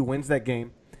TCU wins that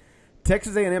game.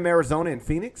 Texas A&M, Arizona, and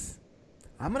Phoenix.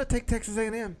 I'm going to take Texas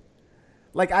A&M.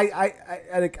 Like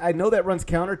I know that runs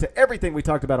counter to everything we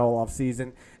talked about all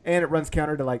offseason, and it runs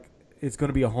counter to like it's going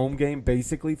to be a home game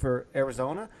basically for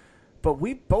Arizona. But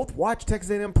we both watched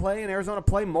Texas A&M play and Arizona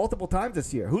play multiple times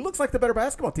this year. Who looks like the better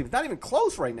basketball team? It's not even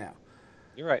close right now.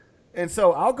 You're right. And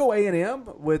so I'll go A&M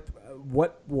with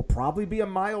what will probably be a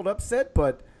mild upset,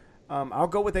 but I'll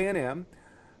go with A&M.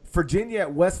 Virginia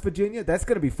at West Virginia, that's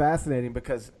going to be fascinating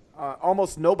because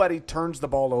almost nobody turns the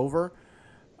ball over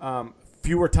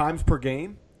fewer times per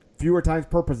game, fewer times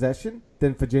per possession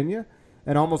than Virginia,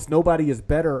 and almost nobody is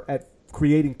better at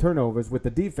creating turnovers with the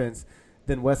defense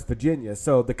than West Virginia.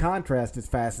 So the contrast is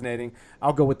fascinating.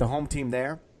 I'll go with the home team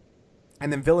there.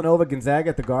 And then Villanova, Gonzaga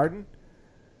at the Garden.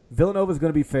 Villanova is going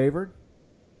to be favored.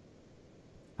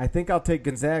 I think I'll take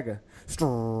Gonzaga.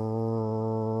 Straight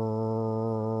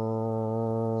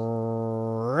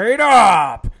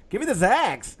up. Give me the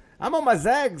Zags. I'm on my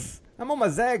Zags. I'm on my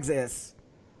Zags-S.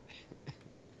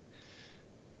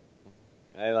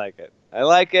 I like it. I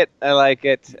like it. I like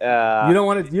it. You don't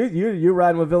want to. You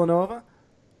riding with Villanova?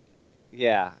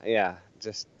 Yeah.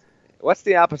 Just what's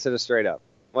the opposite of straight up?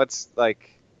 What's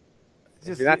like?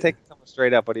 If you're not taking someone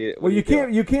straight up, what do you? Well, you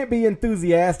can't be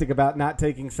enthusiastic about not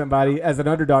taking somebody as an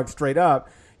underdog straight up.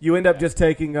 You end up just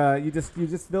taking. You just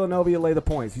Villanova. You lay the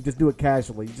points. You just do it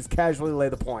casually. You just casually lay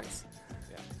the points.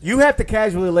 Yeah. You have to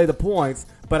casually lay the points,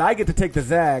 but I get to take the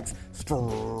Zags straight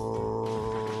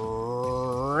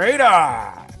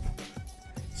up.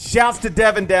 Shouts to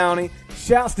Devin Downey.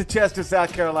 Shouts to Chester,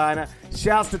 South Carolina.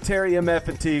 Shouts to Terry MF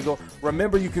and Teagle.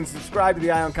 Remember, you can subscribe to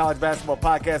the Eye on College Basketball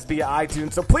Podcast via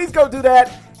iTunes. So please go do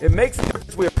that. It makes a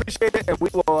difference. We appreciate it, and we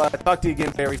will talk to you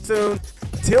again very soon.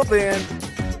 Till then,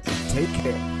 take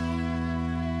care.